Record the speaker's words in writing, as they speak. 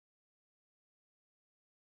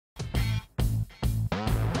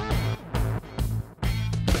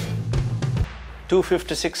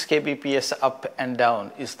256 kbps up and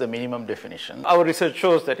down is the minimum definition. Our research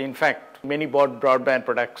shows that in fact many broadband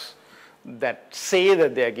products that say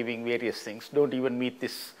that they are giving various things don't even meet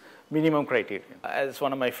this minimum criterion. As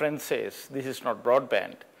one of my friends says, this is not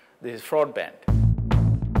broadband, this is fraudband.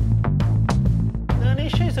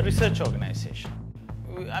 LIRNEasia is a research organization.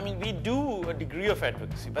 I mean, we do a degree of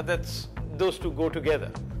advocacy, but those two go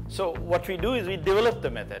together. So what we do is we develop the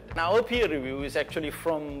method. Now our peer review is actually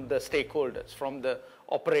from the stakeholders, from the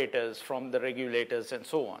operators, from the regulators and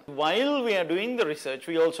so on. While we are doing the research,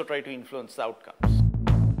 we also try to influence the outcomes.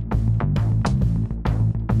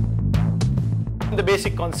 The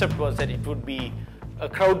basic concept was that it would be a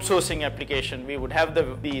crowdsourcing application. We would have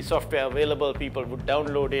the software available, people would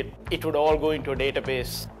download it, it would all go into a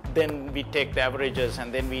database, then we'd take the averages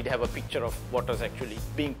and then we'd have a picture of what was actually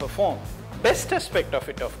being performed. Best aspect of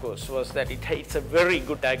it, of course, was that it's a very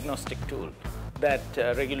good diagnostic tool that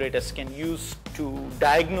regulators can use to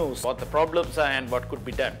diagnose what the problems are and what could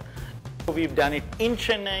be done. We've done it in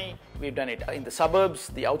Chennai, we've done it in the suburbs,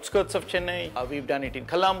 the outskirts of Chennai, we've done it in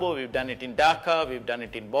Colombo, we've done it in Dhaka, we've done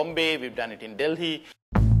it in Bombay, we've done it in Delhi.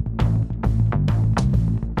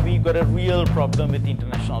 We've got a real problem with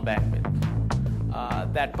international bandwidth.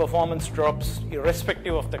 That performance drops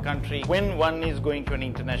irrespective of the country when one is going to an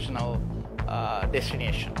international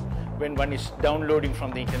destination, when one is downloading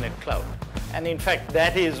from the internet cloud. And in fact,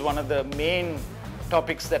 that is one of the main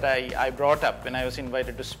topics that I brought up when I was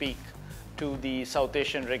invited to speak to the South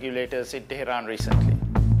Asian regulators in Tehran recently.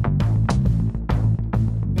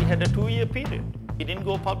 We had a 2-year period. We didn't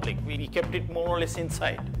go public. We kept it more or less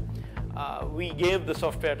inside. We gave the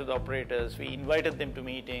software to the operators, we invited them to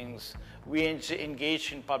meetings, we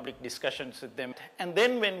engaged in public discussions with them. And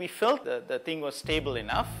then when we felt that the thing was stable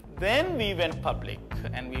enough, then we went public.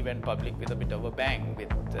 And we went public with a bit of a bang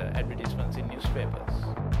with advertisements in newspapers.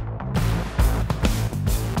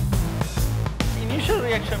 The initial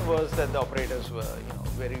reaction was that the operators were,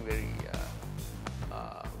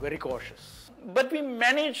 very cautious. But we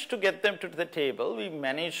managed to get them to the table, we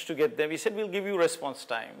said, we'll give you response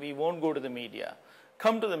time, we won't go to the media,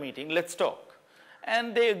 come to the meeting, let's talk.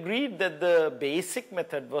 And they agreed that the basic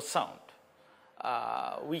method was sound.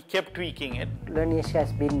 We kept tweaking it. LIRNEasia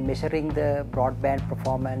has been measuring the broadband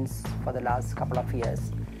performance for the last couple of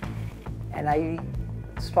years. And I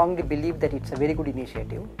strongly believe that it's a very good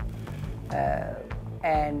initiative.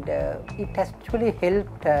 It has actually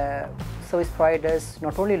helped service providers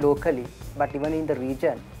not only locally but even in the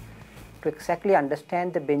region to exactly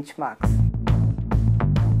understand the benchmarks.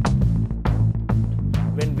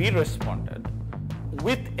 When we responded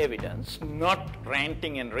with evidence, not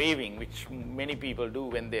ranting and raving, which many people do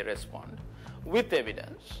when they respond, with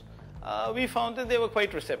evidence, we found that they were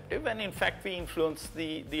quite receptive, and in fact we influenced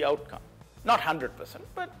the outcome. Not 100%,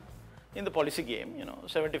 but in the policy game,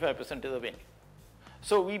 75% is a win.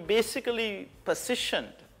 So we basically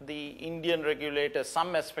positioned the Indian regulator,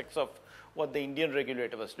 some aspects of what the Indian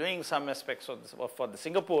regulator was doing, some aspects of what the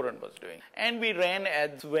Singaporean was doing. And we ran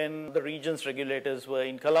ads when the region's regulators were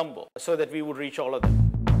in Colombo, so that we would reach all of them.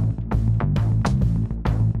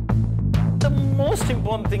 The most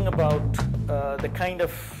important thing about the kind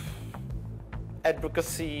of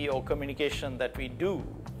advocacy or communication that we do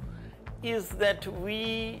is that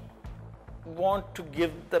we want to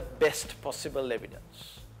give the best possible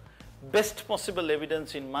evidence. Best possible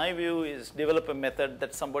evidence, in my view, is develop a method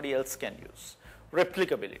that somebody else can use.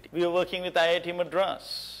 Replicability. We are working with IIT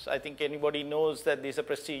Madras. I think anybody knows that this is a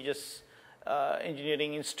prestigious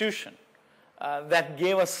engineering institution. That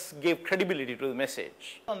gave credibility to the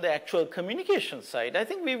message. On the actual communication side, I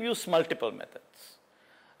think we've used multiple methods.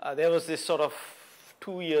 There was this sort of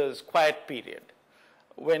 2 years quiet period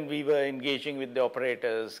when we were engaging with the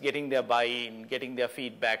operators, getting their buy-in, getting their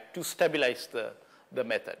feedback to stabilize the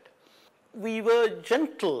method. We were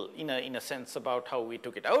gentle in a sense about how we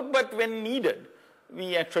took it out, but when needed,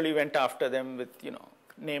 we actually went after them with,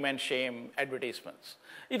 name and shame advertisements.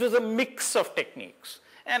 It was a mix of techniques.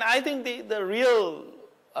 And I think the real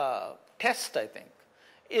test, I think,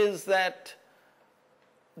 is that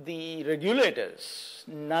the regulators,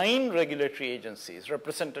 9 regulatory agencies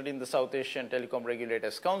represented in the South Asian Telecom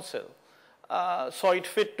Regulators Council, saw it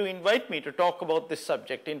fit to invite me to talk about this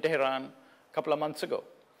subject in Tehran a couple of months ago.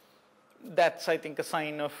 That's, I think, a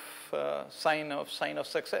sign of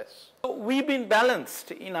success. So we've been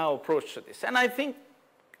balanced in our approach to this, and I think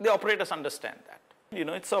the operators understand that.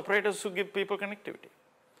 It's the operators who give people connectivity.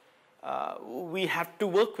 We have to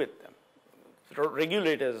work with them.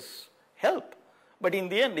 Regulators help, but in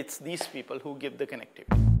the end, it's these people who give the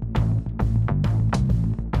connectivity.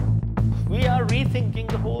 We are rethinking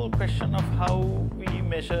the whole question of how we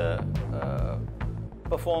measure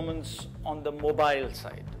performance on the mobile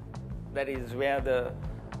side. That is where the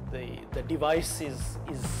device is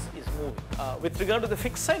moving. With regard to the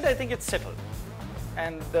fixed side, I think it's settled.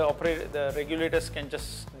 And the regulators can just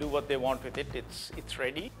do what they want with it. It's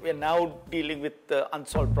ready. We are now dealing with the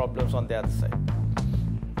unsolved problems on the other side.